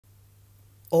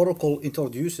Oracle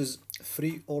introduces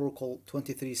free Oracle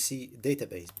 23C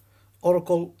database.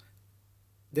 Oracle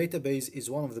database is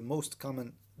one of the most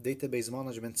common database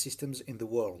management systems in the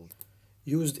world,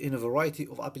 used in a variety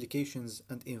of applications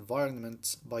and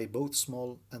environments by both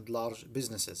small and large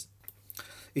businesses.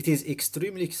 It is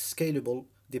extremely scalable,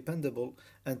 dependable,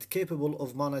 and capable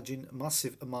of managing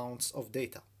massive amounts of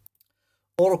data.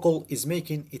 Oracle is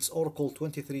making its Oracle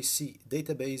 23C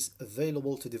database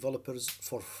available to developers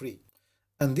for free,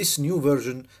 and this new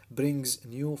version brings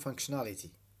new functionality.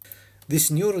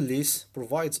 This new release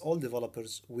provides all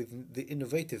developers with the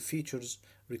innovative features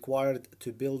required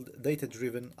to build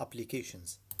data-driven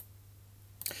applications.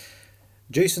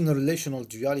 JSON relational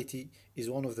duality is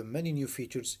one of the many new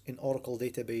features in Oracle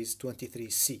Database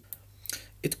 23C.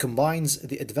 It combines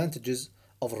the advantages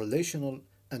of relational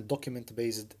and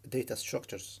document-based data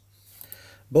structures.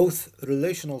 Both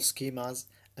relational schemas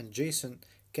and JSON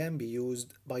can be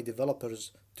used by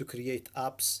developers to create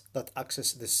apps that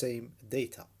access the same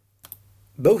data.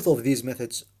 Both of these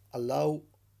methods allow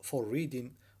for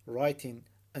reading, writing,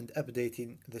 and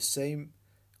updating the same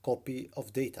copy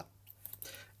of data.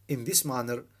 In this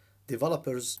manner,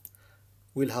 developers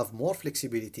will have more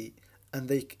flexibility and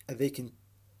they can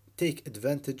take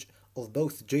advantage of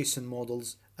both JSON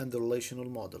models and the relational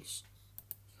models.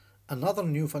 Another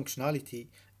new functionality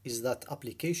is that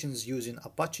applications using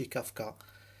Apache Kafka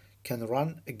can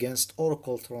run against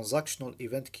Oracle transactional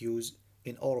event queues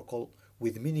in Oracle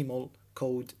with minimal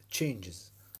code changes.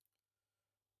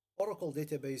 Oracle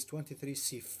Database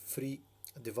 23C free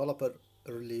developer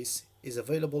release is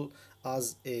available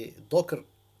as a Docker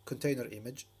container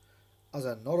image, as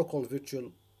an Oracle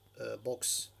Virtual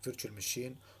Box virtual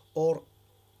machine, or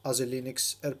as a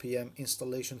Linux RPM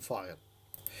installation file.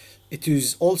 It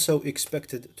is also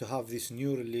expected to have this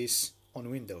new release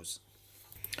on Windows.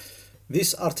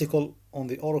 This article on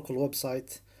the Oracle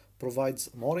website provides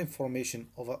more information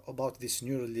about this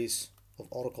new release of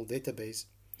Oracle Database,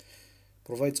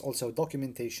 provides also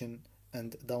documentation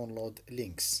and download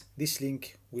links. This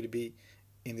link will be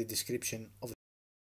in the description of